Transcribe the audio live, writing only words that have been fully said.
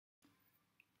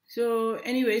So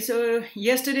anyway, so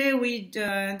yesterday we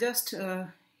just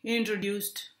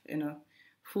introduced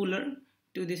Fuller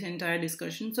to this entire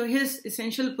discussion. So his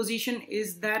essential position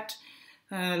is that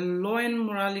law and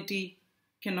morality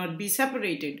cannot be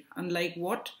separated, unlike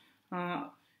what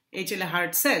H.L.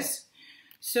 Hart says.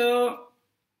 So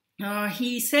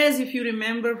he says, if you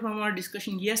remember from our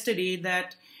discussion yesterday,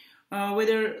 that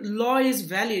whether law is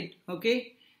valid,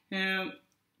 okay,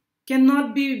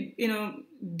 cannot be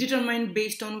determined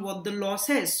based on what the law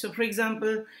says. So for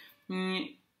example,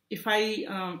 if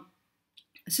I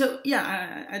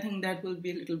I think that will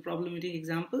be a little problematic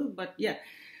example, but yeah.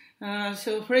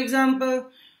 So for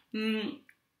example,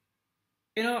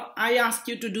 I ask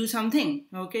you to do something,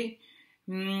 okay,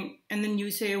 and then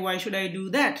you say, why should I do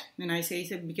that? And I say,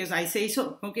 because I say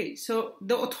so. Okay, so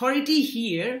the authority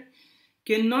here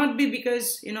cannot be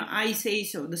because I say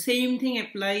so. The same thing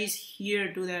applies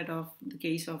here to that of the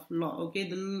case of law. Okay,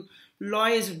 the law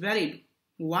is valid.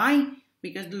 Why?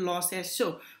 Because the law says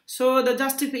so. So the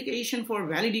justification for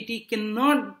validity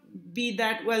cannot be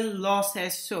that, well, law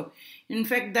says so. In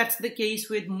fact, that's the case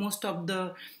with most of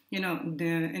the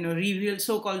revealed,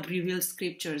 so-called revealed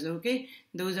scriptures. Okay,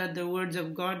 those are the words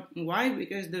of God. Why?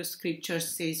 Because the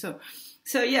scriptures say so.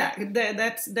 So yeah,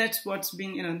 that's what's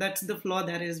been, that's the flaw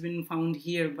that has been found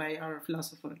here by our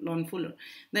philosopher Lon Fuller.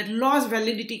 That law's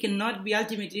validity cannot be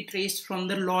ultimately traced from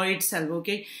the law itself.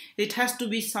 Okay, it has to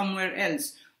be somewhere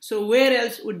else. So where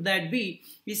else would that be?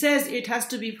 He says it has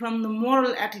to be from the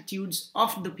moral attitudes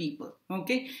of the people.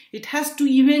 Okay, it has to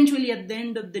eventually, at the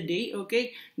end of the day,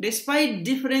 okay, despite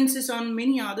differences on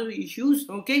many other issues,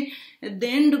 okay, at the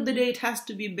end of the day, it has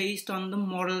to be based on the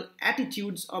moral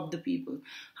attitudes of the people.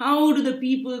 How do the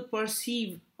people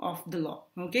perceive of the law?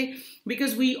 Okay,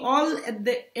 because we all at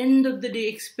the end of the day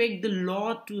expect the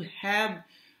law to have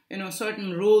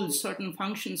certain roles, certain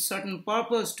functions, certain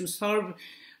purpose to serve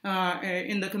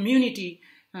in the community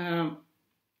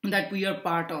that we are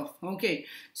part of. Okay,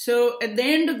 so at the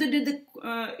end of the day,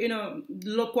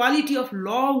 the quality of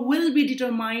law will be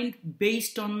determined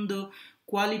based on the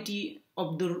quality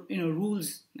of the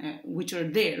rules which are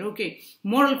there. Okay,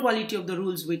 moral quality of the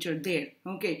rules which are there.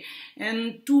 Okay,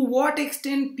 and to what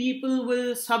extent people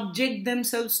will subject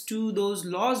themselves to those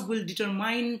laws will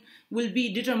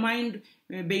be determined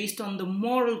based on the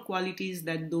moral qualities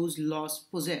that those laws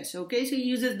possess. Okay, so he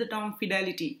uses the term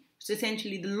fidelity. It's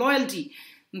essentially the loyalty,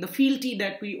 the fealty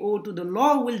that we owe to the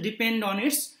law will depend on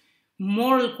its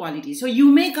moral quality. So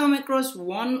you may come across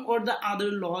one or the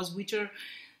other laws which are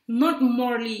not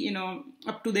morally,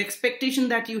 up to the expectation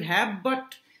that you have,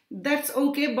 but that's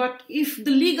okay. But if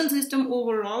the legal system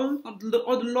overall, or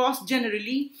the laws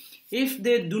generally, if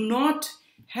they do not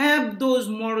have those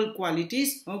moral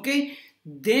qualities, okay,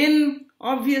 then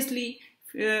obviously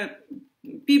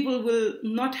people will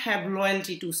not have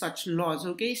loyalty to such laws.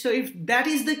 Okay, so if that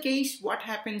is the case, what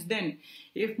happens then?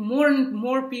 If more and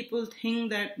more people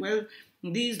think that, well,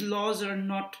 these laws are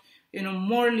not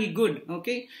morally good,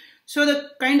 okay, so the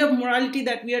kind of morality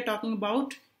that we are talking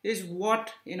about is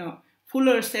what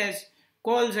Fuller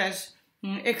calls as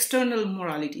external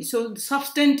morality. So the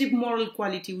substantive moral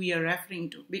quality we are referring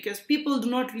to, because people do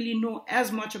not really know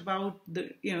as much about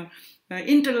the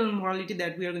internal morality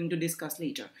that we are going to discuss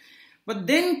later. But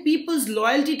then people's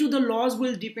loyalty to the laws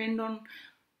will depend on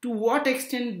to what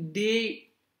extent they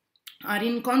are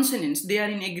in consonance, they are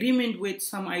in agreement with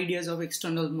some ideas of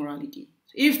external morality.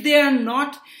 If they are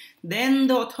not, then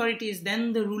the authorities,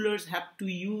 then the rulers have to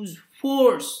use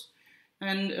force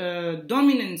and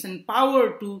dominance and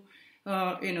power to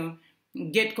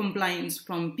get compliance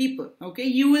from people. Okay,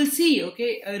 you will see,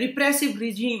 okay, a repressive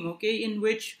regime, okay, in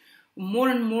which more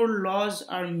and more laws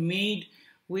are made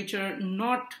which are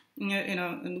not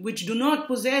which do not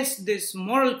possess these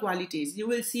moral qualities. You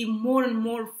will see more and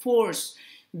more force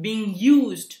being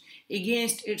used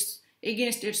against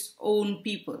its own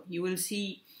people. You will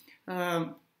see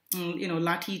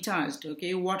lathi charged,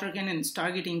 okay, water cannons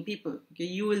targeting people. Okay,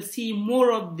 you will see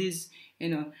more of these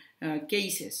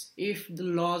cases if the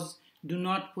laws do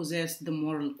not possess the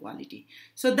moral quality.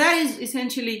 So that is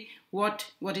essentially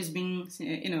what is being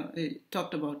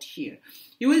talked about here.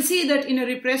 You will see that in a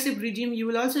repressive regime, you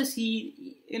will also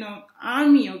see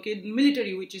army, okay,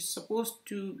 military, which is supposed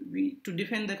to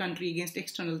defend the country against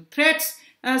external threats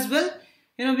as well,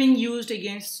 being used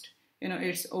against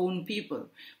its own people.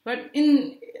 But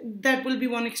that will be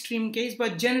one extreme case,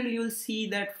 but generally you'll see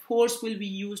that force will be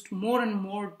used more and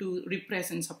more to repress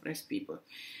and suppress people.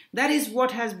 That is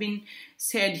what has been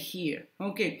said here.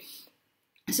 Okay,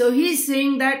 so he's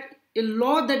saying that a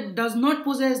law that does not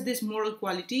possess this moral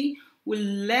quality will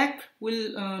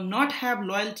not have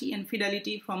loyalty and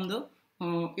fidelity from the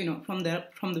from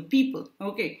the people.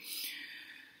 Okay.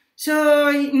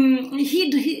 So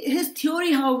his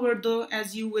theory, however, though,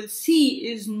 as you will see,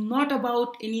 is not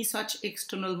about any such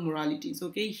external moralities.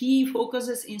 Okay, he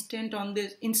focuses instead on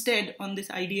this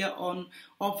idea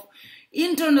of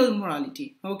internal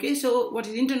morality. Okay, so what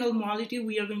is internal morality?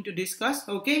 We are going to discuss.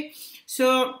 Okay,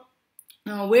 so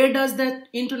where does that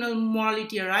internal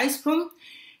morality arise from?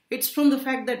 It's from the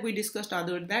fact that we discussed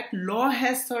earlier that law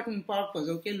has certain purpose.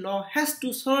 Okay, law has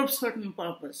to serve certain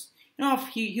purpose of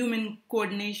human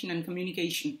coordination and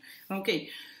communication. Okay,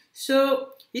 so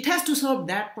it has to serve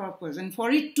that purpose, and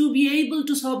for it to be able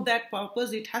to serve that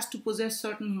purpose, it has to possess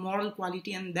certain moral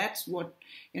quality, and that's what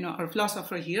our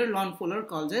philosopher here, Lon Fuller,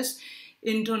 calls as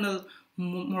internal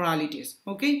moralities.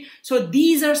 Okay, so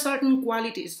these are certain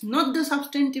qualities, not the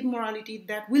substantive morality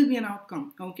that will be an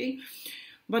outcome. Okay,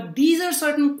 but these are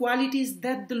certain qualities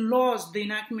that the laws, the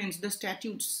enactments, the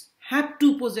statutes have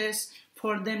to possess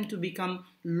for them to become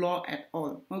law at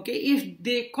all. Okay, if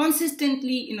they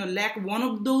consistently lack one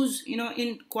of those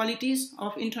in qualities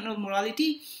of internal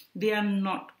morality, they are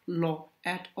not law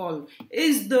at all,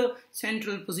 is the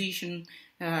central position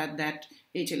that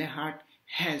H.L.A. Hart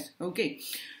has. Okay,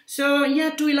 so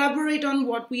yeah, to elaborate on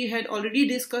what we had already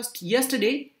discussed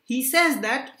yesterday, he says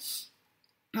that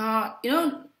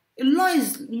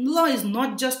law is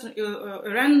not just a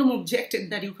random object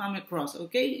that you come across.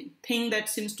 Okay, thing that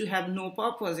seems to have no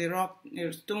purpose, a rock,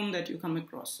 a stone that you come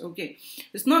across. Okay,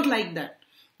 it's not like that.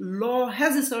 Law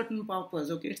has a certain purpose.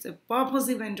 Okay, it's a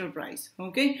purposive enterprise.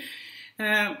 Okay,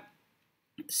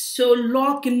 so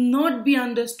law cannot be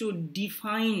understood,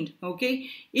 defined, okay,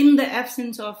 in the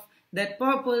absence of that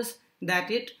purpose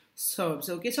that it serves.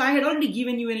 Okay, so I had already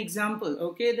given you an example.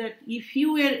 Okay, that if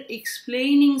you were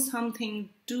explaining something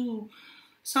to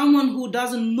someone who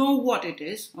doesn't know what it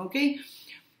is, okay,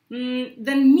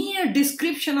 then mere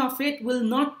description of it will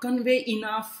not convey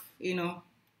enough,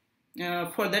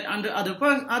 for that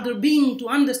other being to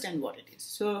understand what it is.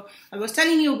 So I was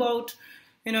telling you about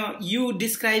you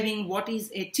describing what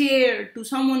is a chair to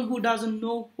someone who doesn't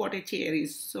know what a chair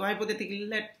is. So hypothetically,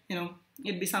 let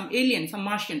it be some alien, some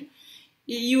Martian.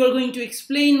 You are going to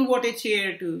explain what a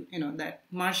chair to that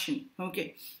Martian.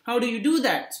 Okay, how do you do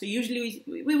that? So usually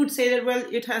we would say that, well,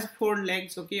 it has 4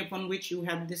 legs, okay, upon which you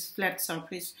have this flat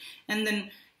surface, and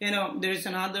then there is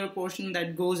another portion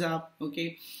that goes up.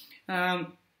 Okay,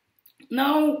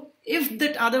 now if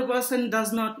that other person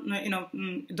does not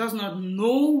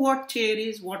know what chair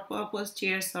is, what purpose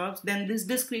chair serves, then this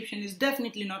description is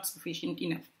definitely not sufficient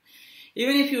enough.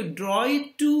 Even if you draw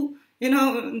it to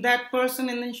that person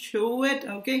and then show it,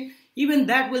 okay, even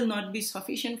that will not be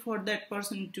sufficient for that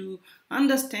person to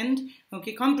understand,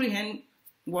 okay, comprehend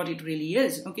what it really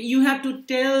is. Okay, you have to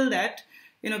tell that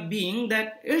being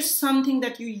that it's something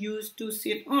that you use to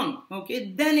sit on.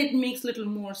 Okay, then it makes little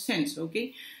more sense.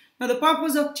 Okay, now the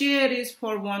purpose of chair is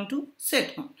for one to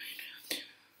sit on.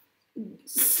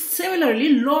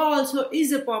 Similarly, law also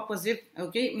is a purposive,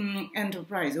 okay,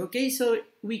 enterprise. Okay, so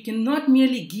we cannot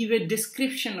merely give a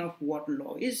description of what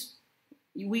law is.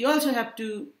 We also have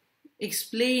to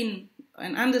explain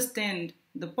and understand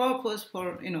the purpose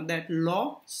for that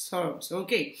law serves.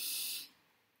 Okay,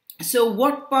 so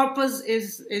what purpose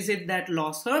is it that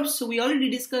law serves? So we already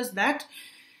discussed that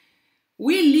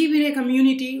we live in a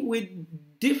community with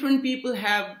different people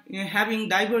having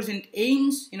divergent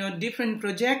aims, different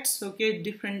projects, okay,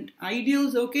 different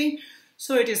ideals, okay.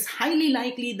 So it is highly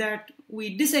likely that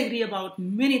we disagree about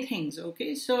many things,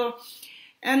 okay. So,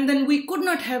 and then we could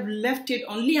not have left it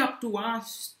only up to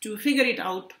us to figure it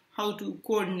out how to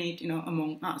coordinate,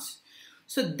 among us.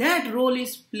 So that role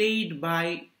is played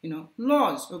by,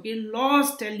 laws, okay.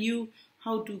 Laws tell you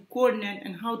how to coordinate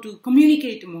and how to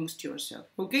communicate amongst yourself,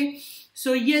 okay.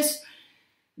 So yes,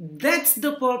 that's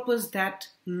the purpose that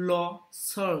law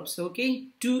serves, okay,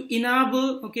 to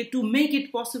enable, okay, to make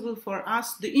it possible for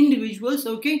us, the individuals,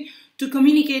 okay, to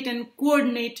communicate and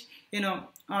coordinate,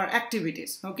 our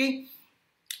activities, okay.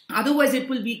 Otherwise it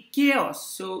will be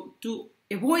chaos. So to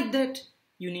avoid that,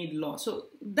 you need law. So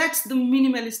that's the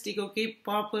minimalistic, okay,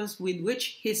 purpose with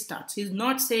which he starts. He's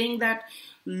not saying that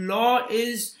law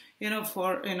is,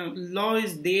 law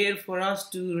is there for us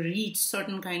to reach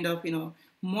certain kind of,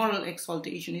 moral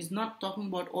exaltation. Is not talking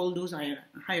about all those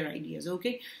higher ideas,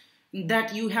 okay,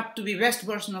 that you have to be best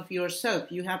version of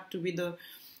yourself, you have to be the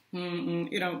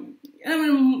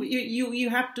you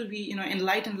have to be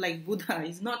enlightened like Buddha.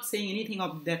 He's not saying anything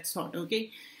of that sort, okay.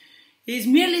 He's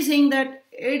merely saying that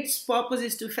its purpose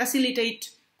is to facilitate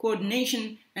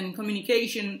coordination and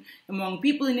communication among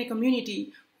people in a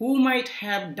community who might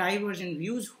have divergent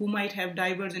views, who might have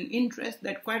divergent interests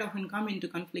that quite often come into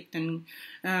conflict and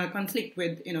conflict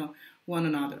with one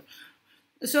another.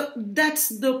 So that's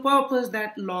the purpose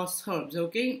that law serves,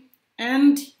 okay?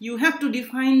 And you have to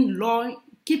define law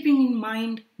keeping in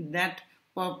mind that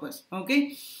purpose,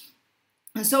 okay?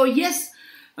 So yes,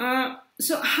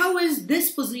 so how is this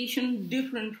position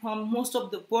different from most of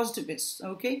the positivists,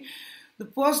 okay? The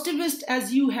positivist,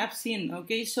 as you have seen,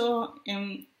 okay, so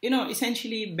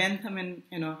essentially Bentham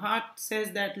and Hart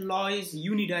says that law is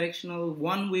unidirectional,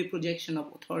 one-way projection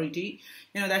of authority.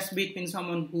 That's between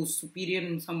someone who's superior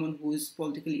and someone who is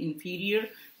politically inferior,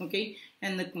 okay.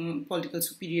 And the political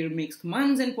superior makes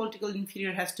commands, and political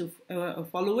inferior has to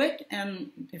follow it. And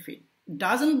if it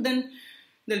doesn't, then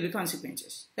there'll be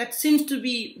consequences. That seems to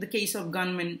be the case of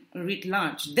gunmen writ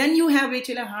large. Then you have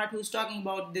H.L. Hart, who's talking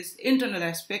about this internal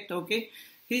aspect, okay?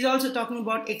 He's also talking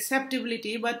about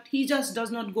acceptability, but he just does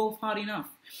not go far enough.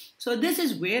 So this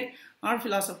is where our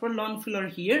philosopher Lon Fuller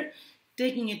here,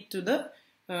 taking it to the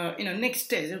next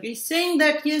stage, okay? Saying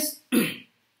that, yes,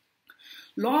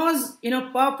 law's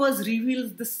purpose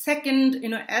reveals the second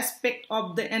aspect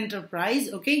of the enterprise,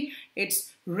 okay?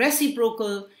 It's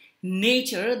reciprocal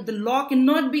nature. The law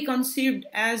cannot be conceived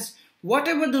as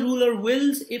whatever the ruler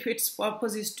wills if its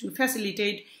purpose is to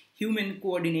facilitate human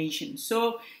coordination.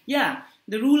 So yeah,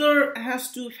 the ruler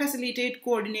has to facilitate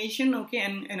coordination, okay,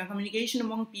 and a communication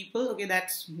among people, okay,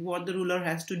 that's what the ruler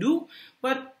has to do.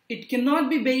 But it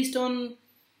cannot be based on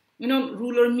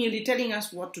ruler merely telling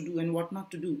us what to do and what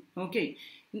not to do, okay.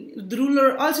 The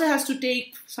ruler also has to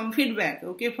take some feedback,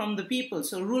 okay, from the people.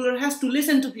 So ruler has to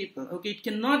listen to people, okay. It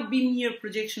cannot be mere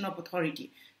projection of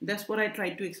authority. That's what I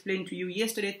tried to explain to you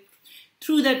yesterday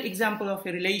through that example of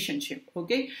a relationship,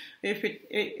 okay. If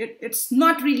it's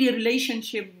not really a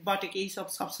relationship but a case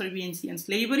of subserviency and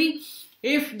slavery,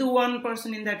 if the one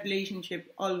person in that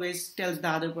relationship always tells the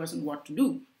other person what to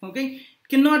do, okay.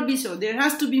 Cannot be so. There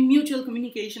has to be mutual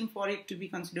communication for it to be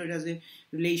considered as a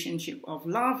relationship of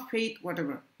love, faith,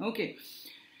 whatever. Okay.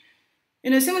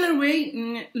 In a similar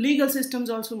way, legal systems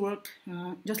also work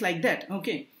just like that.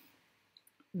 Okay.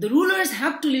 The rulers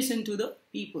have to listen to the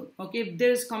people. Okay. If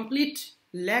there is complete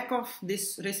lack of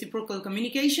this reciprocal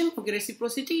communication, okay,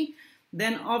 reciprocity,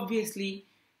 then obviously,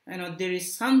 there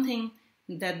is something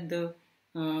that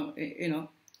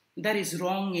that is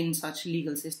wrong in such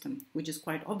legal system, which is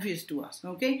quite obvious to us,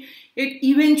 okay? It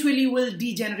eventually will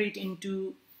degenerate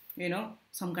into,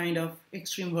 some kind of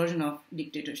extreme version of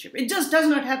dictatorship. It just does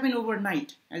not happen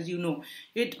overnight, as you know.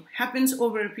 It happens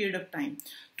over a period of time.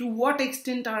 To what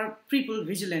extent are people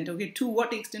vigilant, okay? To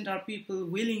what extent are people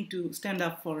willing to stand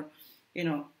up for,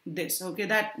 this, okay?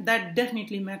 That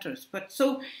definitely matters. But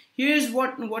so here's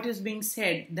what is being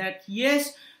said, that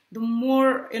yes, the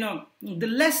more, the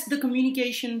less the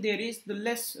communication there is, the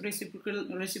less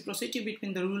reciprocity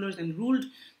between the rulers and ruled,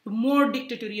 the more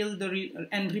dictatorial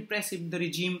and repressive the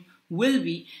regime will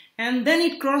be. And then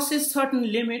it crosses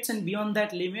certain limits, and beyond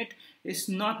that limit is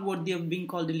not worthy of being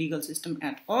called a legal system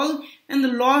at all. And the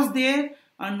laws there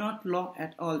are not law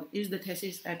at all, is the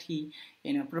thesis that he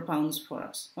propounds for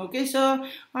us. Okay, so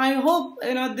I hope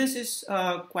this is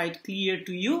quite clear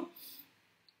to you.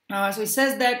 So he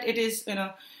says that it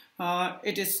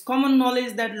is common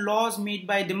knowledge that laws made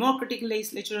by democratic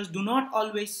legislatures do not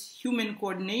always human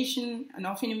coordination and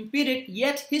often impede it,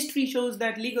 yet history shows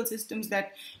that legal systems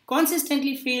that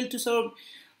consistently fail to serve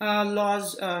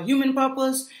laws' human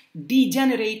purpose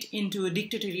degenerate into a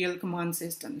dictatorial command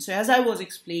system. So as I was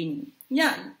explaining,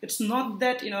 yeah, it's not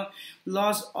that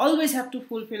laws always have to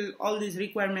fulfill all these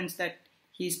requirements that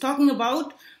he's talking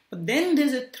about, but then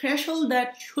there's a threshold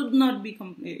that should not be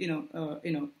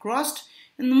crossed.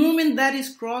 And the moment that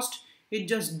is crossed, it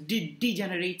just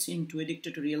degenerates into a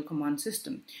dictatorial command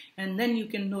system. And then you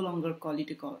can no longer call it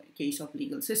a case of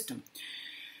legal system.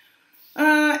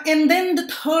 And then the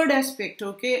third aspect,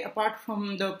 okay, apart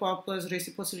from the purpose,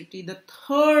 reciprocity, the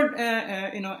third,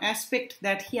 aspect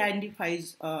that he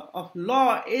identifies of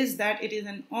law is that it is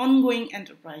an ongoing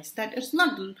enterprise. That it's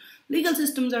not, legal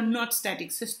systems are not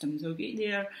static systems, okay,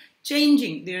 they are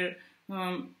changing, they're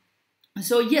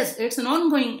so yes, it's an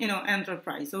ongoing,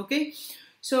 enterprise, okay?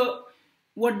 So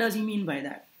what does he mean by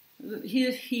that?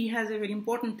 He has a very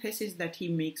important thesis that he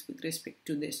makes with respect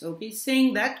to this, okay?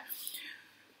 Saying that,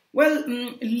 well,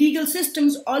 legal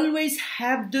systems always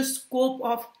have the scope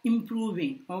of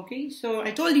improving, okay? So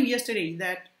I told you yesterday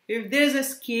that if there's a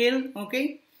scale,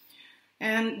 okay,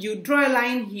 and you draw a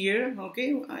line here,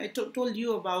 okay, I told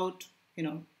you about,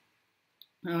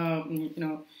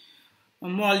 a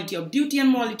morality of duty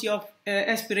and morality of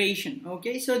aspiration,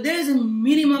 okay? So there is a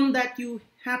minimum that you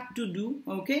have to do,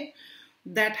 okay?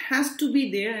 that has to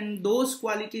be there, and those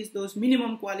qualities, those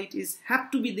minimum qualities have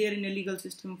to be there in a legal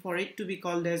system for it to be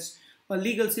called as a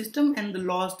legal system and the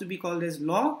laws to be called as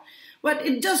law. But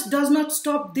it just does not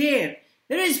stop there.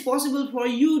 It is possible for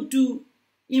you to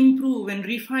improve and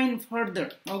refine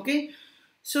further, okay?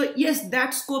 So yes,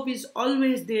 that scope is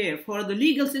always there for the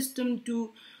legal system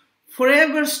to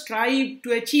forever strive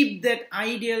to achieve that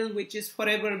ideal which is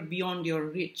forever beyond your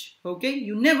reach, okay?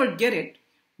 You never get it,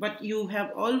 but you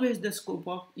have always the scope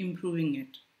of improving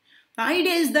it. The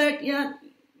idea is that, yeah,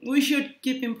 we should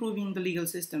keep improving the legal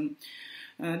system.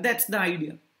 That's the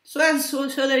idea. So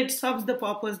that it serves the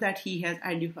purpose that he has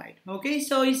identified. Okay,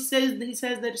 so he says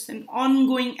that it's an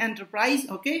ongoing enterprise.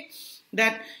 Okay,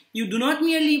 that you do not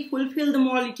merely fulfill the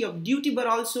morality of duty, but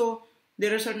also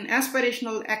there are certain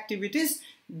aspirational activities,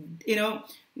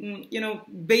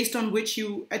 based on which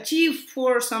you achieve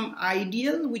for some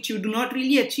ideal which you do not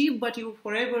really achieve, but you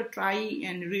forever try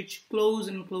and reach close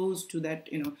and close to that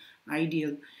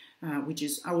ideal which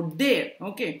is out there.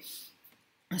 Okay.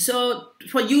 So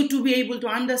for you to be able to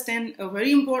understand, a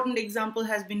very important example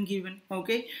has been given,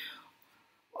 okay,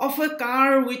 of a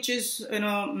car which is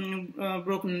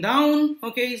broken down,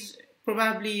 okay,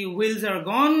 probably wheels are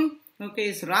gone, okay,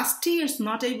 it's rusty, it's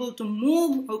not able to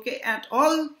move, okay, at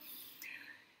all.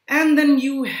 And then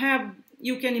you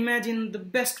can imagine the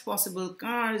best possible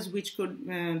cars which could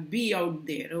be out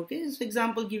there, okay. So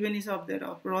example given is of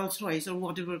Rolls-Royce or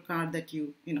whatever car that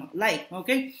you like,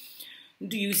 okay.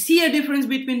 Do you see a difference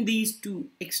between these two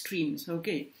extremes?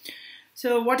 Okay,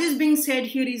 so what is being said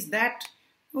here is that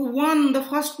the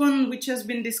first one which has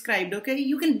been described, okay,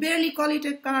 you can barely call it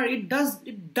a car. It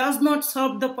does not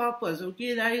serve the purpose,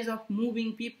 okay, that is of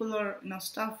moving people or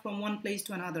stuff from one place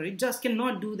to another. It just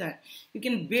cannot do that. You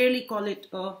can barely call it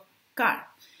a car.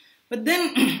 But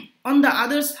then on the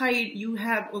other side you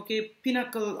have, okay,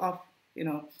 pinnacle of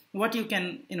what you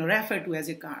can refer to as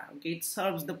a car. Okay, it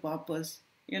serves the purpose,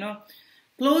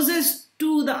 closest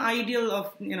to the ideal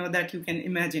of that you can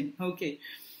imagine. Okay,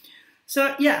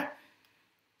 so yeah,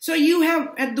 so you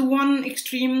have at the one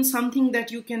extreme something that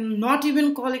you can not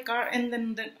even call a car, and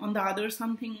then on the other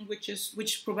something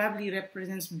which probably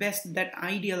represents best that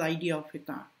ideal idea of a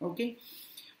car. Okay,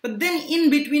 but then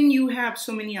in between you have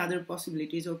so many other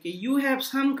possibilities. Okay, you have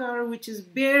some car which is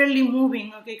barely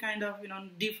moving, okay, kind of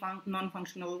defunct,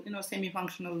 non-functional,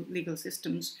 semi-functional legal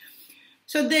systems.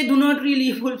 So they do not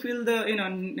really fulfill the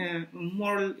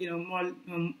morality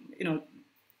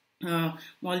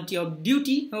of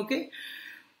duty. Okay,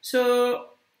 so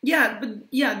yeah, but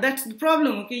yeah, that's the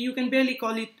problem. Okay, you can barely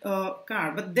call it a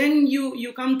car, but then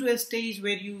you come to a stage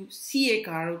where you see a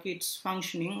car. Okay, it's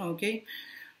functioning. Okay,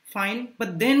 fine,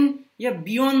 but then yeah,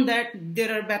 beyond that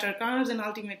there are better cars, and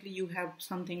ultimately you have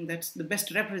something that's the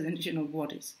best representation of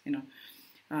what is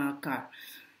car.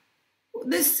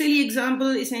 This silly example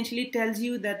essentially tells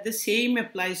you that the same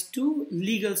applies to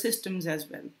legal systems as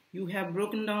well. You have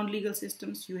broken down legal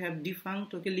systems, you have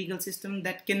defunct legal systems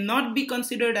that cannot be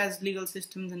considered as legal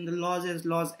systems and the laws as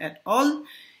laws at all.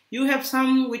 You have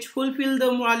some which fulfill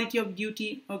the morality of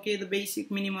duty, okay, the basic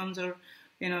minimums are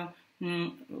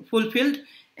fulfilled.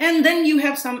 And then you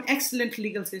have some excellent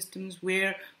legal systems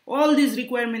where all these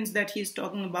requirements that he's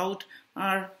talking about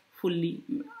are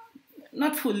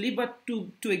not fully, but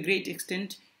to a great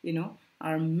extent,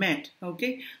 are met.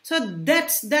 Okay, so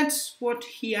that's what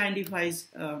he identifies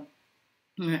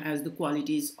as the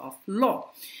qualities of law.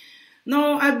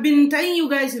 Now, I've been telling you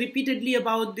guys repeatedly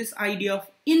about this idea of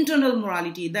internal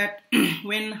morality, that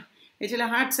when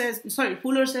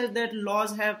Fuller says that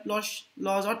laws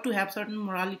ought to have certain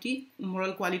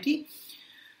moral quality.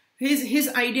 His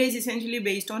idea is essentially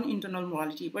based on internal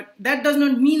morality, but that does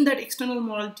not mean that external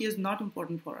morality is not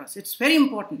important for us. It's very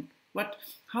important, but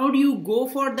how do you go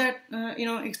for that,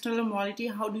 external morality?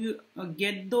 How do you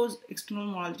get those external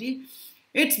morality?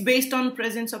 It's based on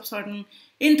presence of certain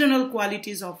internal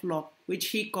qualities of law, which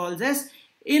he calls as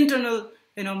internal,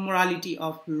 morality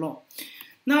of law.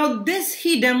 Now, this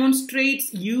he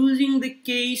demonstrates using the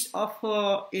case of,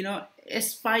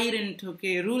 aspirant,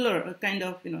 okay, ruler, a kind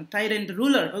of, tyrant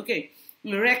ruler, okay,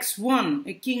 Rex I,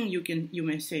 a king, you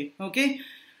may say, okay,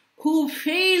 who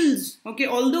fails, okay,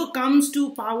 although comes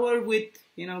to power with,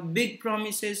 big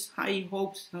promises, high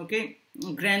hopes, okay,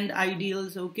 grand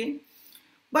ideals, okay,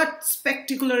 but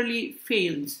spectacularly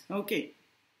fails, okay.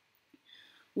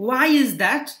 Why is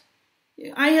that?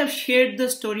 I have shared the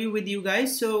story with you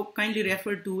guys, so kindly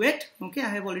refer to it. Okay, I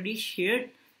have already shared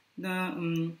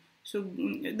the.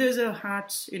 There's a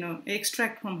Hart's,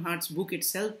 extract from Hart's book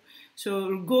itself.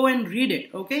 So go and read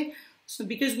it. Okay. So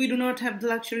because we do not have the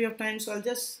luxury of time, so I'll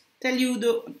just tell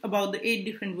you about the 8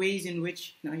 different ways in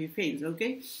which he fails.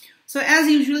 Okay, so as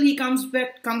usual, he comes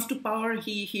to power.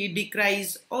 He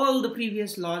decries all the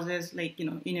previous laws as like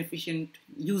inefficient,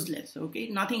 useless. Okay,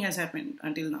 nothing has happened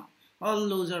until now. All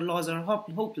those laws are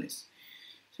hopeless.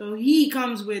 So he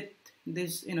comes with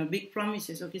this big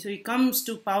promises. Okay, so he comes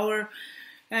to power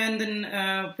and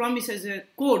then promises a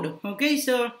code. Okay,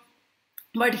 so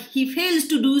but he fails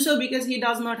to do so because he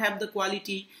does not have the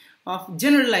quality of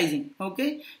generalizing.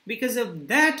 Okay, because of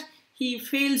that he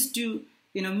fails to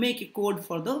make a code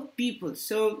for the people.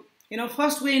 So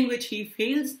first way in which he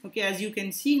fails, okay, as you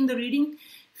can see in the reading,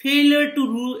 failure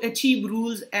to achieve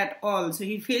rules at all. So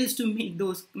he fails to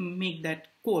make that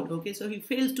code. Okay, so he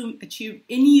fails to achieve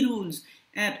any rules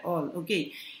at all.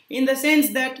 Okay, in the sense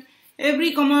that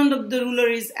every command of the ruler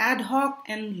is ad hoc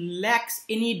and lacks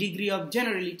any degree of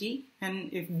generality.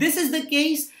 And if this is the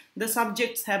case, the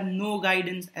subjects have no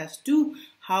guidance as to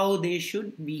how they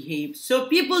should behave. So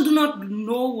people do not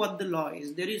know what the law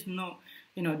is. There is no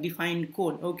defined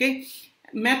code. Okay,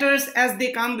 matters as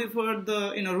they come before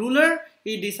the ruler,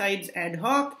 he decides ad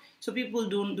hoc. So people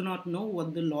do not know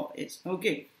what the law is.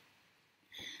 Okay,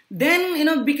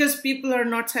 then because people are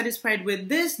not satisfied with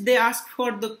this, they ask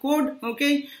for the code.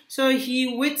 Okay, so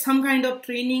he, with some kind of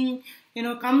training,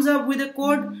 comes up with a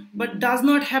code, but does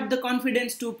not have the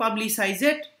confidence to publicize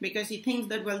it because he thinks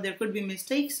that, well, there could be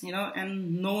mistakes,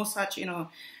 and no such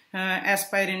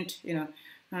aspirant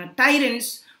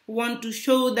tyrants want to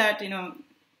show that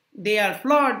they are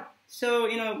flawed.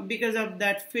 So because of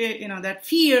that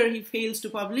fear, he fails to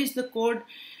publish the code.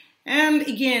 And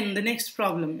again, the next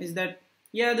problem is that,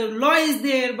 yeah, the law is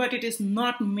there, but it is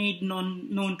not made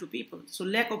known to people. So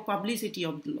lack of publicity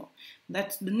of the law.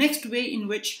 That's the next way in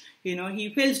which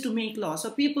he fails to make law.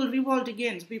 So people revolt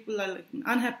against. People are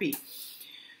unhappy.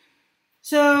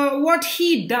 So what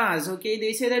he does, okay,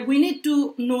 they say that we need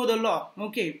to know the law.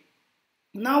 Okay,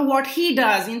 now what he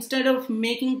does, instead of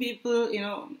making people,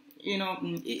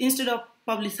 instead of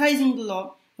publicizing the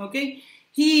law, okay,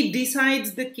 he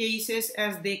decides the cases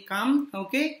as they come.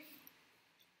 Okay.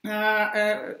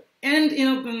 And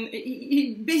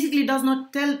he basically does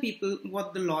not tell people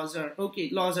what the laws are. Okay,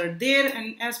 laws are there,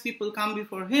 and as people come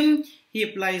before him, he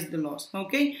applies the laws.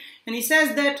 Okay, and he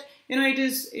says that it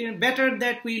is better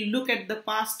that we look at the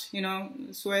past,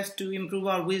 so as to improve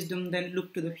our wisdom, than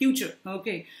look to the future.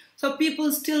 Okay, so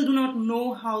people still do not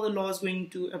know how the law is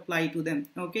going to apply to them.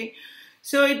 Okay,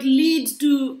 so it leads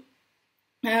to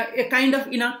a kind of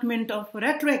enactment of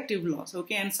retroactive laws.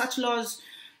 Okay, and such laws,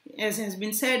 as has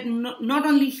been said, not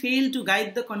only fail to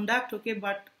guide the conduct, okay,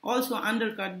 but also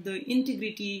undercut the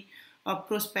integrity of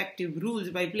prospective rules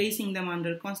by placing them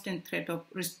under constant threat of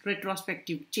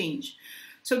retrospective change.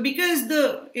 So because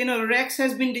the Rex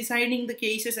has been deciding the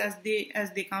cases as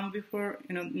they come before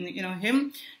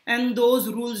him, and those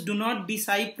rules do not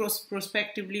decide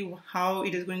prospectively how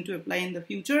it is going to apply in the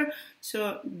future.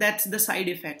 So that's the side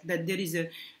effect, that there is a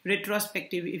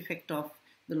retrospective effect of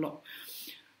the law.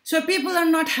 So people are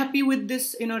not happy with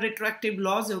this, retroactive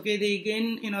laws. Okay, they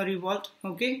again, revolt.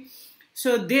 Okay,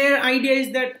 so their idea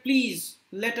is that please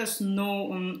let us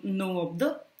know of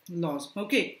the laws.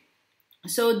 Okay,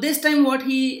 so this time what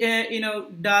he,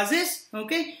 does is,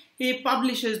 okay, he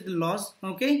publishes the laws.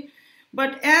 Okay,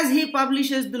 but as he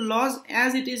publishes the laws,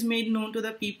 as it is made known to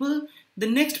the people, the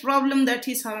next problem that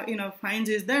he, finds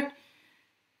is that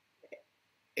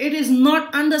it is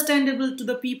not understandable to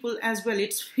the people as well.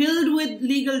 It's filled with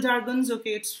legal jargons.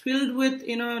 Okay, it's filled with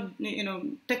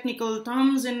technical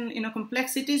terms and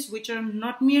complexities which are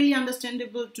not merely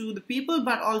understandable to the people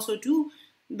but also to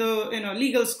the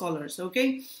legal scholars.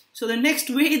 Okay, so the next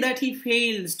way that he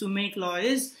fails to make law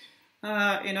is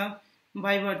by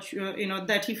virtue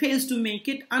that he fails to make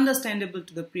it understandable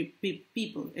to the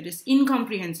people. It is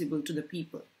incomprehensible to the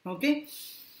people. Okay,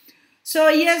 so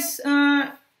yes.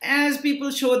 As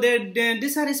people show their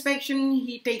dissatisfaction,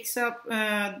 he takes up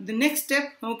the next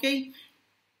step. Okay,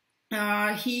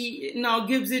 he now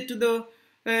gives it to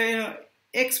the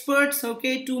experts.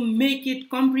 Okay, to make it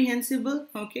comprehensible.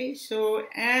 Okay, so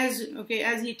as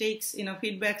he takes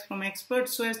feedbacks from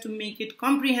experts so as to make it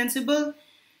comprehensible,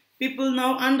 people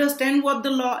now understand what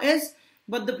the law is.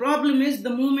 But the problem is,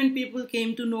 the moment people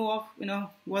came to know of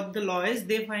what the law is,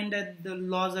 they find that the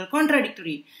laws are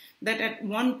contradictory. That at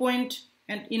one point,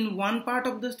 and in one part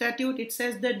of the statute, it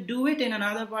says that do it, in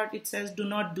another part, it says do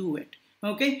not do it.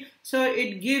 Okay, so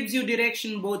it gives you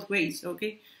direction both ways.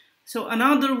 Okay, so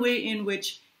another way in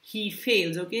which he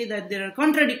fails, okay, that there are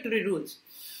contradictory rules.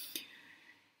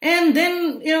 And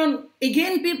then,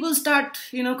 again, people start,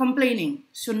 complaining.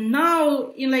 So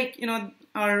now,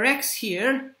 our Rex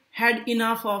here, had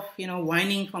enough of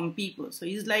whining from people. So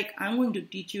he's like, I'm going to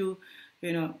teach you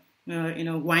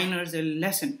whiners a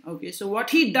lesson. Okay, so what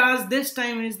he does this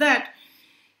time is that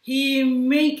he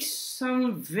makes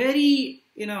some very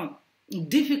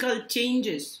difficult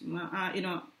changes,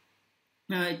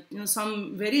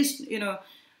 some very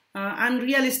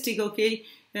unrealistic, okay,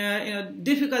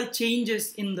 difficult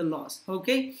changes in the laws.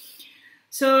 Okay,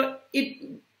 so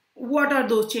what are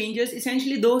those changes?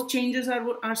 Essentially, those changes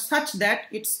are such that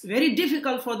it's very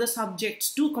difficult for the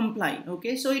subjects to comply.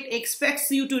 Okay, so it expects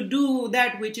you to do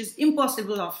that which is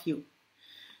impossible of you.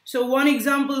 So one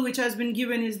example which has been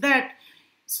given is that,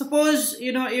 suppose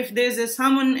if there's a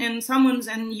summons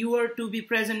and you are to be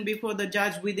present before the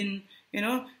judge within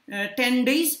 10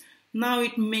 days. Now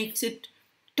it makes it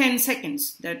 10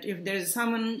 seconds, that if there's a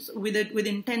summons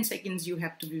within 10 seconds you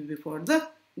have to be before the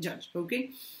judge.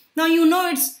 Okay, now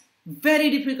it's very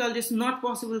difficult. It's not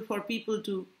possible for people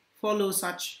to follow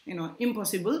such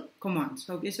impossible commands.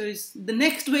 Okay, so it's the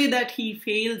next way that he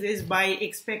fails is by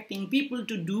expecting people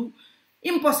to do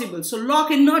impossible. So law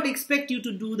cannot expect you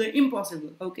to do the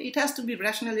impossible. Okay, it has to be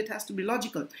rational, it has to be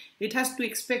logical, it has to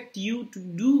expect you to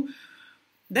do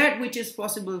that which is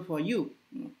possible for you.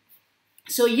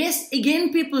 So yes,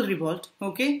 again people revolt.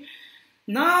 Okay,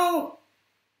 now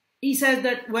he says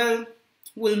that, well,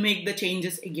 we'll make the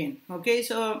changes again. Okay,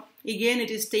 so again it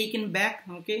is taken back.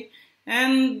 Okay,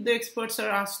 and the experts are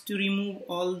asked to remove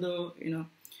all the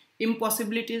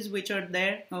impossibilities which are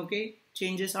there. Okay,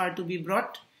 changes are to be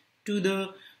brought to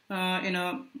the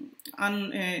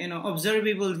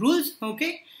observable rules.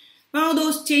 Okay, now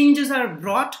those changes are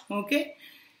brought. Okay,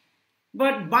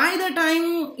 but by the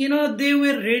time they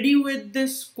were ready with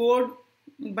this code,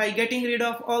 by getting rid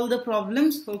of all the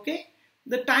problems, okay,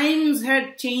 the times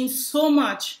had changed so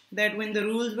much that when the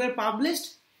rules were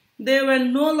published, they were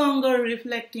no longer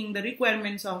reflecting the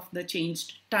requirements of the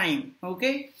changed time.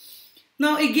 Okay,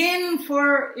 now again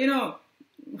for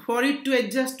it to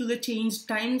adjust to the changed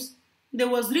times, there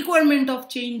was requirement of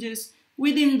changes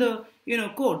within the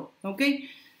code. Okay,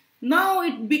 now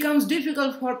it becomes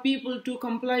difficult for people to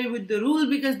comply with the rule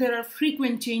because there are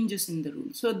frequent changes in the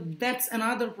rule. So that's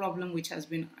another problem which has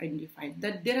been identified,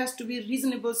 that there has to be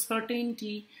reasonable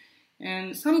certainty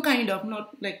and some kind of,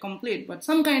 not like complete, but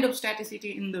some kind of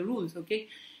staticity in the rules. Okay,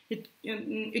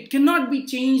 it cannot be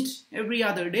changed every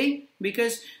other day,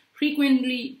 because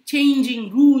frequently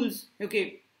changing rules,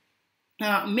 okay,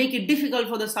 make it difficult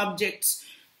for the subjects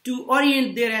to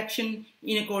orient their action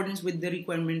in accordance with the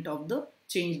requirement of the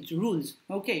changed rules.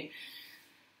 Okay,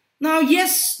 now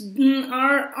yes,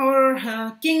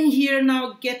 our king here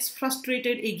now gets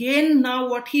frustrated again. Now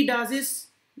what he does is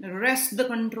wrest the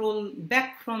control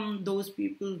back from those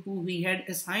people who he had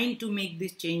assigned to make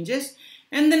these changes,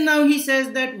 and then now he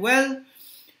says that, well,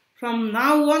 from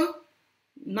now on,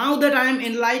 now that I am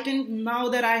enlightened, now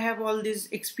that I have all these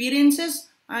experiences,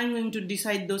 I'm going to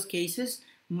decide those cases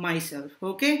myself.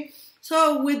 Okay,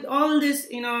 so with all this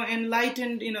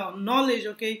enlightened knowledge,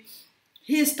 okay,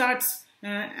 he starts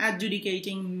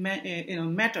adjudicating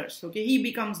matters. Okay, he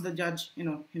becomes the judge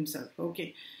himself.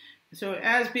 Okay, so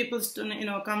as people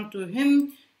come to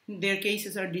him, their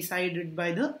cases are decided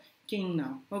by the king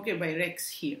now. Okay, by Rex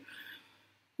here.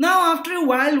 Now after a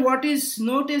while, what is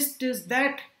noticed is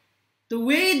that the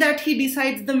way that he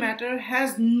decides the matter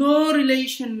has no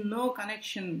relation, no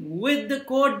connection with the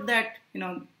code that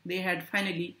they had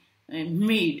finally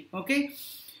made. Okay,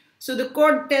 so the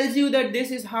code tells you that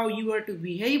this is how you are to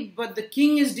behave, but the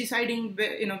king is deciding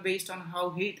based on how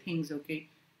he thinks, okay,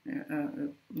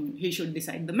 he should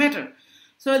decide the matter.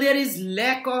 So there is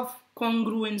lack of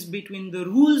congruence between the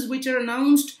rules which are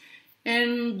announced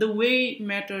and the way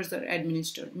matters are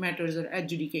administered, matters are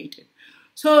adjudicated.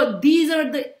 So these are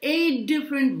the 8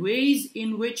 different ways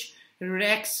in which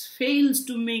Rex fails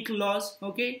to make laws.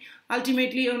 Okay,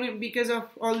 ultimately, because of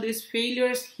all these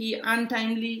failures, he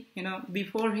untimely,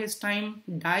 before his time,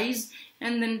 dies,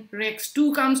 and then Rex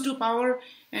 2 comes to power.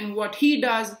 And what he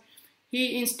does,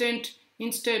 he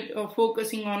instead of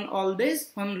focusing on all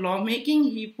this, on lawmaking,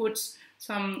 he puts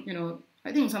some,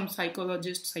 I think some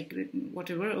psychologists,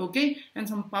 whatever, okay, and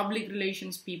some public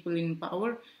relations people in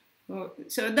power.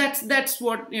 So that's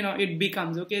what it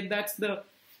becomes. Okay, that's the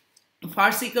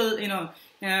farcical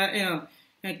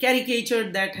caricature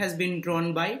that has been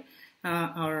drawn by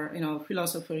our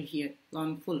philosopher here,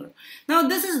 Lon Fuller. Now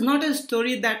this is not a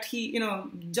story that he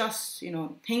just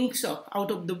thinks of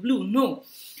out of the blue. No,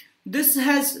 this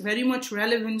has very much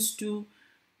relevance to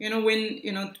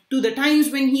when to the times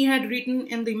when he had written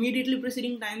and the immediately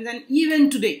preceding times, and even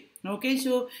today. Okay,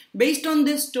 so based on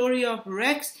this story of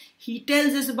Rex, he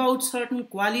tells us about certain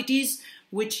qualities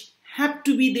which have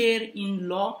to be there in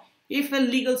law. If a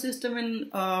legal system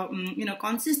and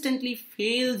consistently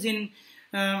fails in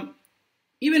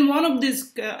even one of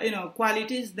these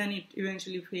qualities, then it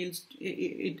eventually fails.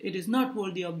 It is not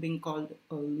worthy of being called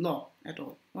a law at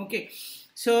all. Okay,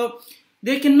 so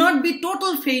there cannot be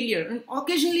total failure, and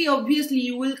occasionally, obviously,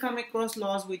 you will come across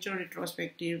laws which are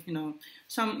retrospective.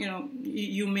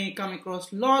 You may come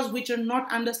across laws which are not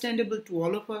understandable to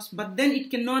all of us, but then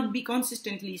it cannot be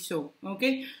consistently so.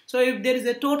 Okay, so if there is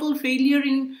a total failure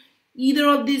in either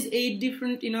of these 8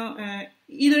 different,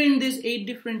 either in these 8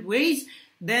 different ways,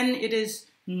 then it is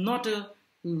not a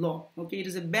law. Okay, it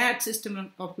is a bad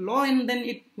system of law, and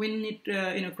then when it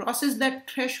crosses that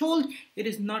threshold, it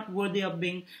is not worthy of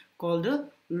being called a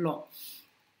law.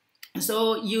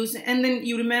 So then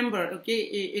you remember, okay,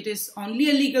 it is only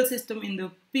a legal system in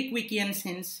the Pickwickian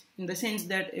sense, in the sense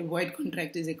that a void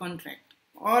contract is a contract,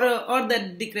 or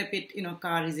that decrepit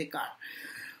car is a car.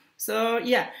 So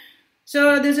yeah.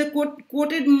 So there's a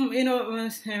quoted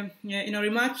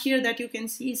remark here that you can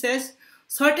see. It says,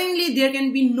 certainly there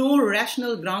can be no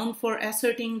rational ground for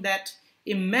asserting that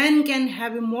a man can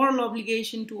have a moral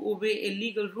obligation to obey a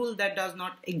legal rule that does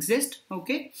not exist.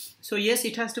 Okay, so yes,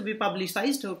 it has to be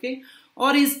publicized. Okay,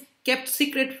 or is kept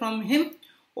secret from him,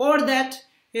 or that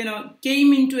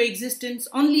came into existence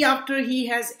only after he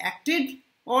has acted,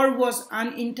 or was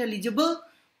unintelligible,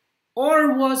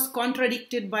 or was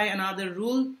contradicted by another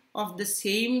rule of the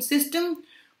same system,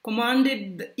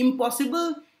 commanded the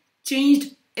impossible,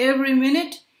 changed every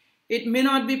minute. It may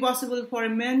not be possible for a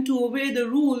man to obey a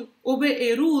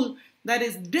rule that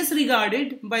is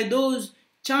disregarded by those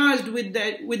charged with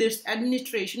its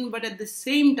administration, but at the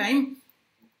same time,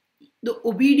 the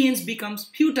obedience becomes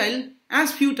futile,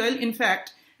 in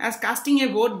fact, as casting a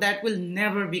vote that will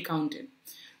never be counted.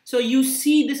 So you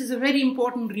see, this is a very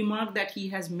important remark that he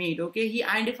has made. Okay, he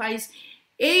identifies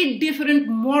 8 different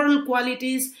moral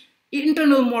qualities,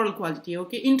 internal moral quality.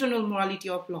 Okay, internal morality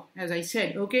of law, as I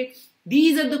said. Okay,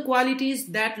 these are the qualities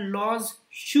that laws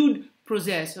should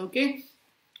possess. Okay,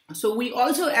 so we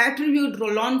also attribute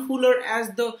Roland Fuller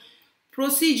as the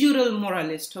procedural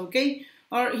moralist. Okay,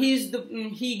 or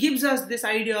he gives us this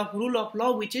idea of rule of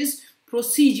law which is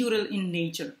procedural in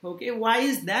nature. Okay, why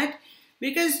is that?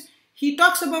 Because he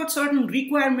talks about certain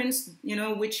requirements,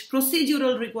 which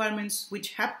procedural requirements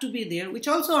which have to be there, which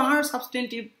also are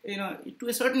substantive, to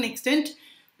a certain extent,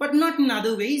 but not in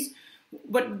other ways.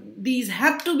 But these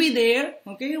have to be there,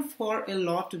 okay, for a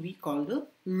law to be called a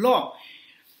law.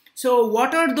 So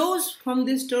what are those from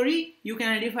this story? You can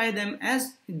identify them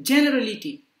as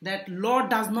generality, that law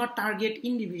does not target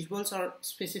individuals or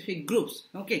specific groups,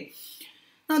 okay.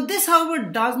 Now this, however,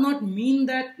 does not mean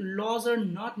that laws are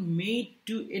not made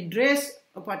to address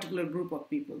a particular group of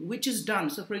people, which is done.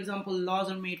 So for example, laws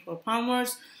are made for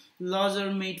farmers, laws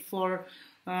are made for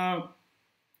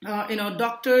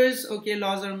doctors, okay,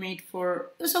 laws are made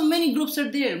for, so many groups are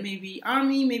there, maybe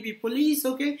army, maybe police,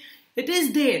 okay, it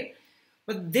is there.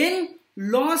 But then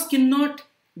laws cannot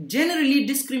generally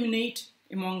discriminate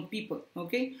among people,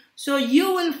 okay. So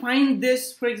you will find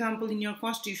this, for example, in your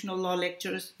constitutional law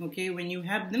lectures, okay, when you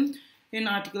have them. In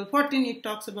Article 14, it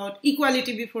talks about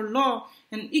equality before law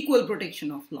and equal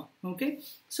protection of law, okay.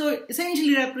 So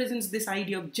essentially represents this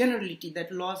idea of generality,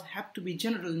 that laws have to be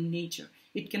general in nature.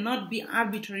 It cannot be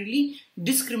arbitrarily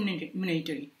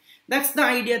discriminatory. That's the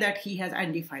idea that he has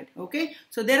identified, okay.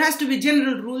 So there has to be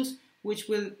general rules which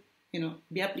will,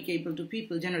 be applicable to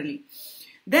people generally.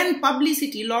 Then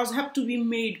publicity, laws have to be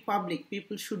made public.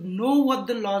 People should know what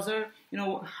the laws are,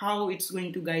 how it's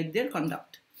going to guide their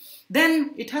conduct.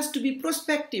 Then it has to be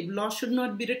prospective. Law should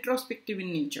not be retrospective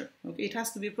in nature. Okay, it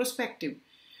has to be prospective.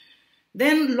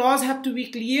 Then laws have to be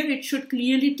clear. It should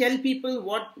clearly tell people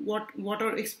what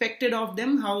are expected of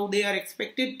them, how they are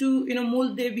expected to,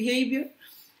 mold their behavior,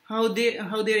 how they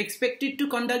are expected to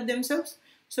conduct themselves.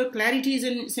 So clarity is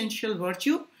an essential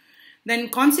virtue. Then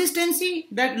consistency,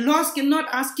 that laws cannot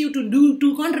ask you to do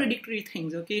 2 contradictory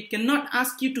things, okay? It cannot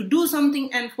ask you to do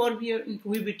something and forbid and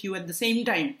prohibit you at the same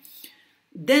time.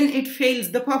 Then it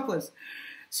fails the purpose.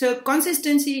 So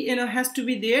consistency, has to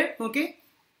be there, okay?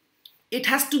 It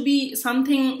has to be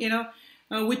something,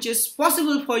 which is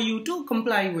possible for you to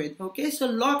comply with, okay? So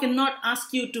law cannot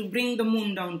ask you to bring the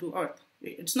moon down to earth.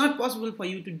 It's not possible for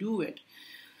you to do it.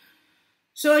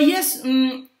 So yes,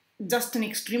 just an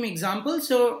extreme example.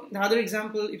 So the other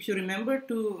example, if you remember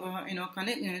to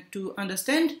to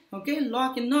understand, okay,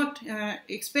 law cannot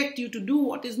expect you to do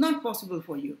what is not possible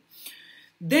for you.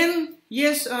 Then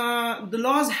yes, the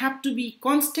laws have to be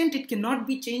constant. It cannot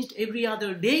be changed every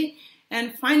other day.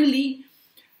 And finally,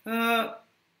 what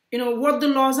the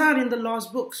laws are in the laws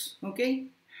books, okay.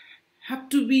 have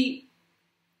to be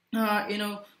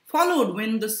followed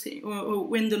when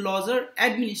the laws are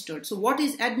administered. So what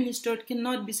is administered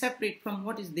cannot be separate from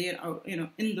what is there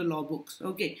in the law books.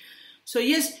 Okay, so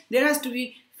yes, there has to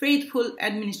be faithful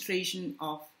administration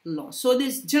of law. So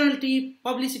this generality,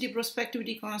 publicity,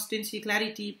 prospectivity, constancy,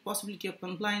 clarity, possibility of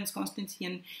compliance, constancy,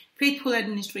 and faithful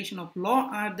administration of law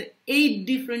are the 8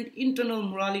 different internal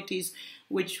moralities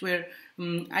which were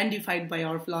identified by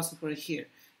our philosopher here.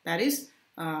 That is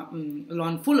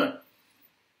Lon Fuller.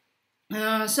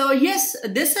 So yes,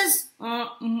 this is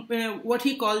what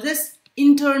he calls as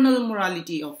internal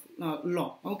morality of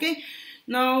law. Okay,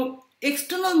 now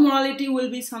external morality will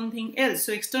be something else.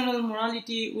 So external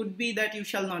morality would be that you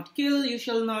shall not kill, you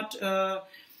shall not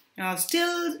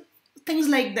steal, things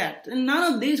like that. And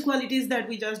none of these qualities that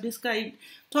we just described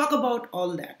talk about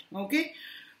all that. Okay,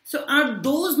 so are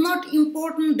those not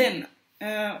important then?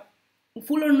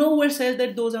 Fuller nowhere says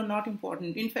that those are not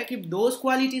important. In fact, if those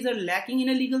qualities are lacking in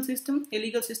a legal system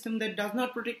that does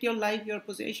not protect your life, your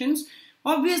possessions,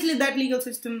 obviously that legal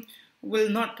system will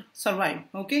not survive.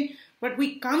 Okay, but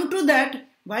we come to that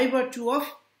by virtue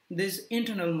of this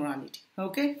internal morality.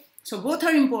 Okay, so both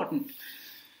are important.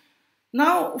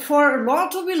 Now, for law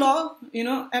to be law,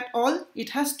 at all,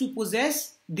 it has to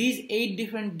possess these 8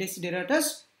 different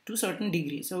desideratas to certain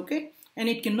degrees. Okay, and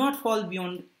it cannot fall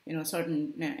beyond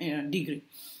certain degree.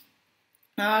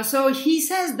 So he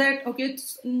says that, okay,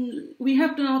 we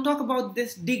have to now talk about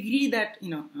this degree that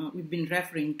we've been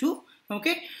referring to.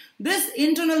 Okay, this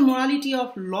internal morality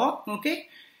of law, okay,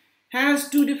 has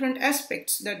 2 different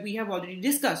aspects that we have already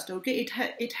discussed. Okay,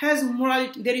 it has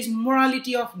morality. There is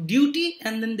morality of duty,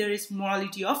 and then there is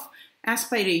morality of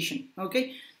aspiration.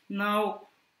 Okay, now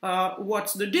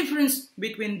what's the difference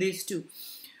between these two?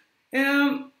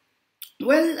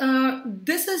 Well,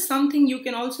 this is something you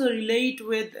can also relate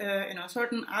with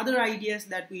certain other ideas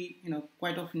that we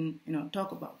quite often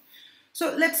talk about.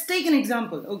 So let's take an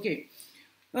example. Okay,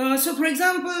 so for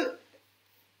example,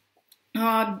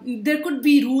 there could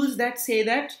be rules that say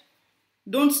that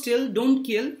don't steal, don't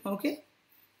kill. Okay,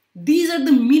 these are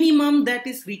the minimum that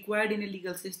is required in a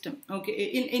legal system. Okay,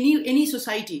 in any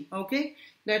society. Okay,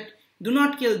 that do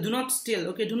not kill, do not steal,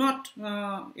 okay, do not,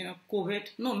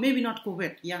 covet, no, maybe not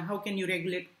covet, yeah, how can you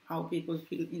regulate how people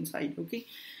feel inside, okay?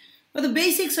 But the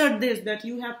basics are this, that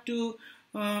you have to,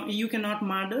 you cannot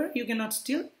murder, you cannot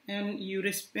steal, and you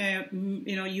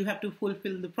have to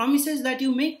fulfill the promises that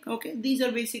you make, okay? These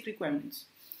are basic requirements.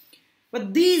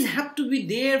 But these have to be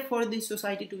there for the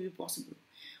society to be possible.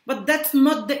 But that's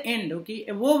not the end, okay?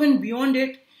 Above and beyond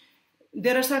it,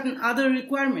 there are certain other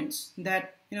requirements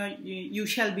that you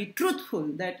shall be truthful,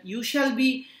 that you shall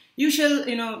do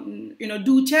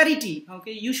charity,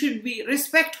 okay, you should be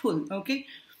respectful, okay,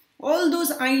 all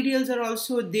those ideals are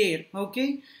also there.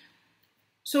 Okay,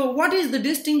 so what is the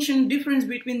difference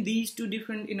between these 2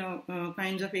 different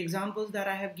kinds of examples that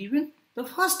I have given? The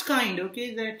first kind,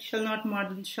 okay, that shall not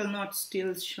murder, shall not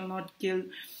steal, shall not kill,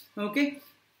 okay,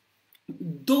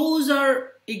 those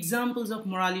are examples of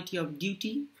morality of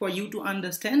duty for you to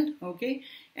understand. Okay,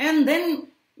 and then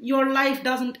your life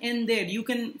doesn't end there. You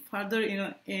can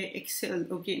further excel,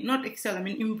 okay, not excel, I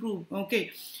mean improve,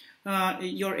 okay,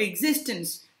 your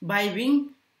existence by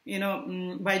being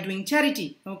by doing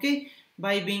charity, okay,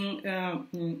 by being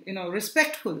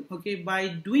respectful, okay, by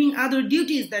doing other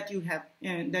duties that you have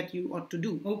that you ought to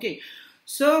do. Okay,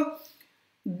 so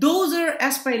those are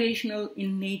aspirational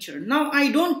in nature. Now,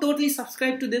 I don't totally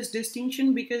subscribe to this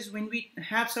distinction, because when we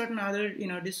have certain other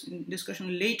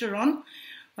discussion later on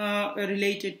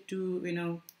related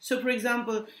to so for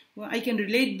example, I can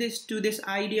relate this to this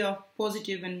idea of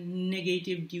positive and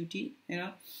negative duty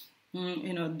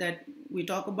that we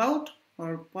talk about,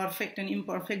 or perfect and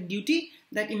imperfect duty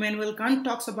that Immanuel Kant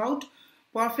talks about.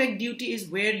 Perfect duty is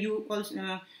where you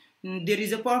also there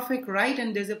is a perfect right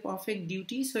and there's a perfect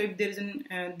duty. So if there's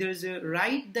a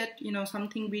right that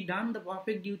something be done, the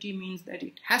perfect duty means that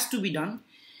it has to be done.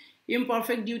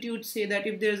 Imperfect duty would say that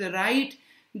if there's a right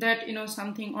that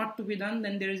something ought to be done,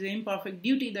 then there is an imperfect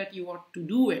duty that you ought to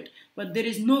do it, but there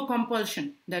is no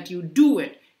compulsion that you do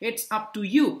it. It's up to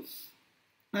you.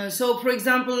 So for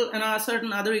example, and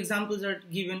certain other examples are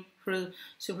given.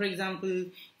 So for example,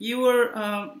 you were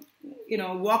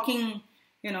walking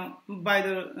by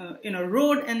the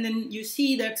road, and then you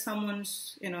see that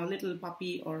someone's little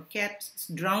puppy or cat is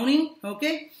drowning.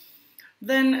 Okay,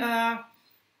 then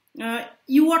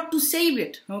you ought to save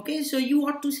it. Okay, so you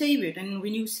ought to save it, and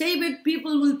when you save it,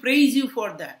 people will praise you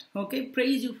for that. Okay,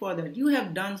 praise you for that. You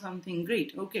have done something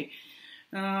great. Okay,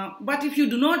 but if you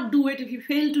do not do it, if you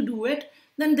fail to do it,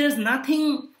 then there's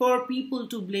nothing for people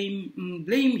to blame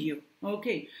you.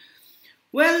 Okay.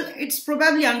 Well, it's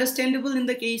probably understandable in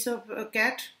the case of a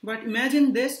cat, but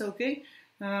imagine this, okay?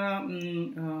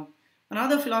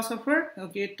 Another philosopher,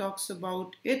 okay, talks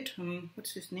about it.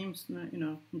 What's his name?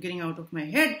 Getting out of my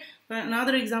head. But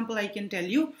another example I can tell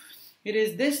you, it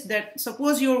is this: that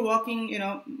suppose you're walking,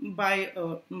 by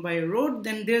a road,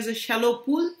 then there's a shallow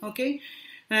pool, okay,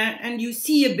 and you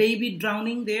see a baby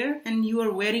drowning there, and you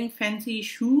are wearing fancy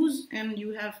shoes and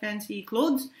you have fancy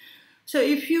clothes. So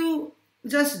if you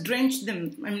just drench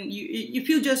them, I mean, if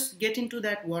you just get into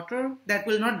that water, that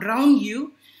will not drown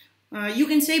you. You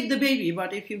can save the baby,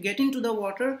 but if you get into the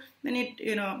water, then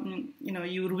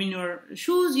you ruin your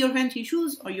shoes, your fancy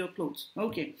shoes, or your clothes.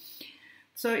 Okay.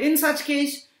 So in such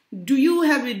case, do you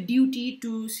have a duty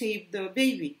to save the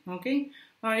baby? Okay.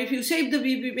 Or if you save the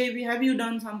baby, have you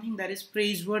done something that is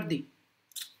praiseworthy?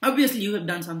 Obviously, you have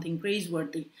done something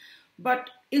praiseworthy. But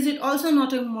is it also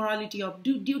not a morality of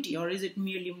duty, or is it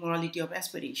merely morality of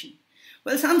aspiration?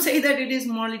 Well, some say that it is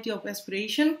morality of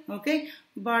aspiration, okay,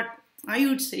 but I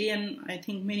would say, and I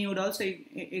think many would also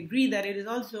agree, that it is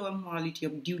also a morality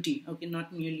of duty, okay,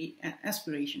 not merely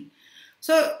aspiration.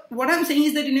 So what I'm saying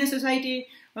is that in a society,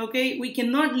 okay, we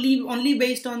cannot live only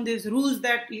based on these rules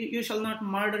that you shall not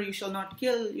murder, you shall not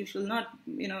kill, you shall not,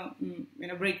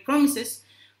 break promises,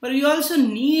 but we also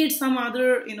need some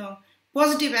other,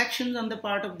 positive actions on the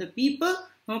part of the people,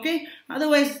 okay?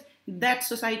 Otherwise, that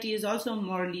society is also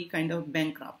morally kind of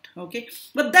bankrupt, okay?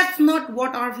 But that's not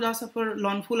what our philosopher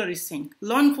Lon Fuller is saying.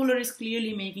 Lon Fuller is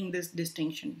clearly making this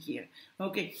distinction here,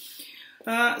 okay?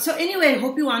 So anyway, I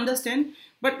hope you understand.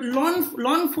 But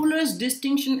Lon Fuller's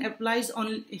distinction applies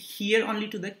only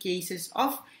to the cases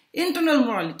of internal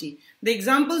morality. The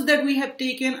examples that we have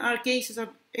taken are cases of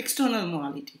external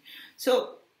morality.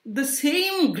 So the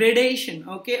same gradation,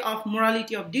 okay, of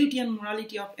morality of duty and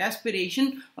morality of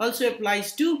aspiration also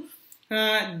applies to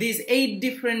these 8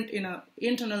 different,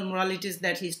 internal moralities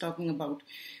that he's talking about.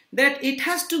 That it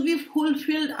has to be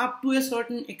fulfilled up to a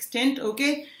certain extent,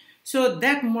 okay. So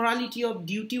that morality of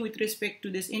duty with respect to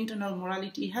this internal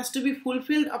morality has to be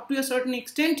fulfilled up to a certain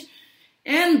extent,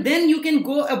 and then you can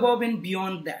go above and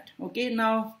beyond that, okay.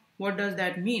 Now, what does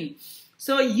that mean?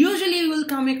 So usually you will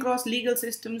come across legal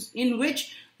systems in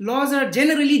which laws are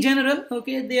generally general,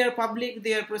 okay, they are public,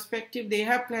 they are prospective, they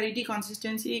have clarity,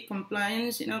 consistency,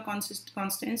 compliance,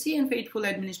 consistency, and faithful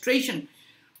administration.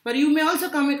 But you may also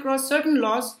come across certain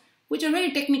laws which are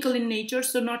very technical in nature,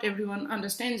 so not everyone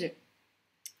understands it,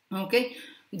 okay,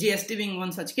 GST being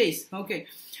one such case, okay.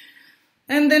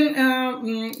 And then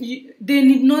they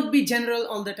need not be general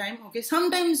all the time, okay.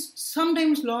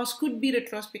 Sometimes laws could be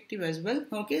retrospective as well,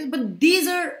 okay, but these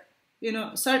are,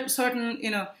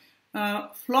 certain,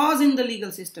 flaws in the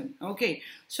legal system, okay.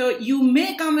 So you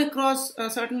may come across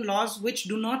certain laws which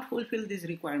do not fulfill these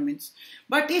requirements,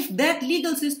 but if that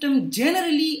legal system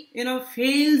generally,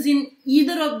 fails in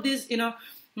either of these,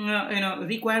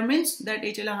 requirements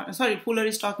that Fuller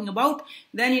is talking about,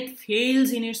 then it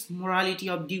fails in its morality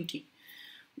of duty.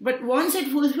 But once it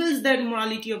fulfills that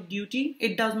morality of duty,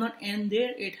 it does not end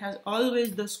there. It has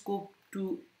always the scope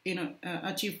to,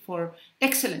 achieve for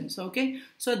excellence, okay.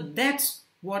 So that's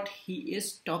what he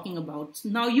is talking about.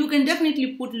 Now you can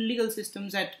definitely put legal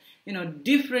systems at,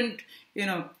 different,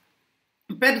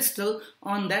 pedestal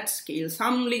on that scale.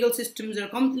 Some legal systems are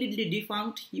completely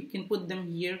defunct. You can put them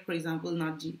here, for example,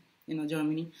 Nazi,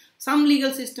 Germany. Some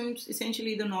legal systems,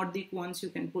 essentially the Nordic ones, you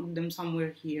can put them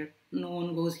somewhere here. No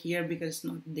one goes here because it's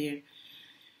not there.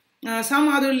 Some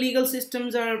other legal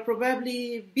systems are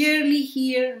probably barely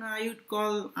here. I would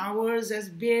call ours as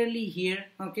barely here.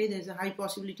 Okay, there's a high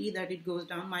possibility that it goes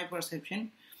down, my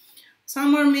perception.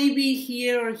 Some are maybe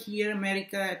here or here,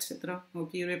 America, etc.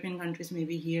 Okay, European countries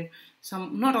maybe here.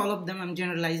 Some, not all of them, I'm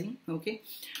generalizing. Okay,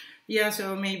 yeah,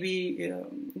 so maybe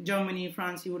Germany,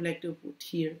 France, you would like to put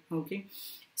here. Okay,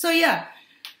 so yeah,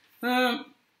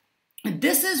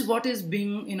 this is what is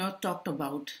being, talked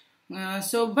about.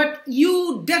 But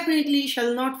you definitely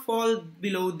shall not fall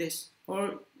below this,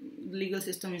 or the legal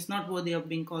system is not worthy of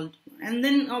being called. And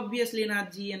then obviously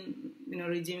Nazi and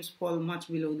regimes fall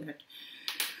much below that.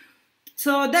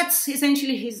 So that's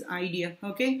essentially his idea,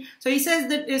 okay? So he says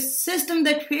that a system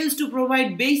that fails to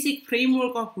provide basic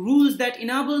framework of rules that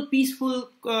enable peaceful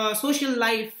social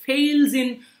life fails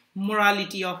in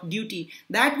morality of duty.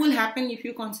 That will happen if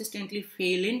you consistently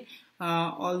fail in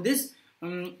all this.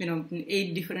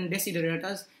 8 different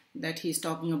desideratas that he's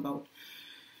talking about.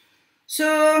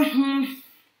 So,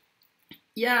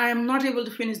 yeah, I'm not able to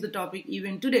finish the topic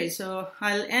even today. So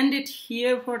I'll end it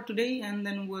here for today, and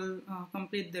then we'll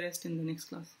complete the rest in the next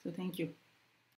class. So thank you.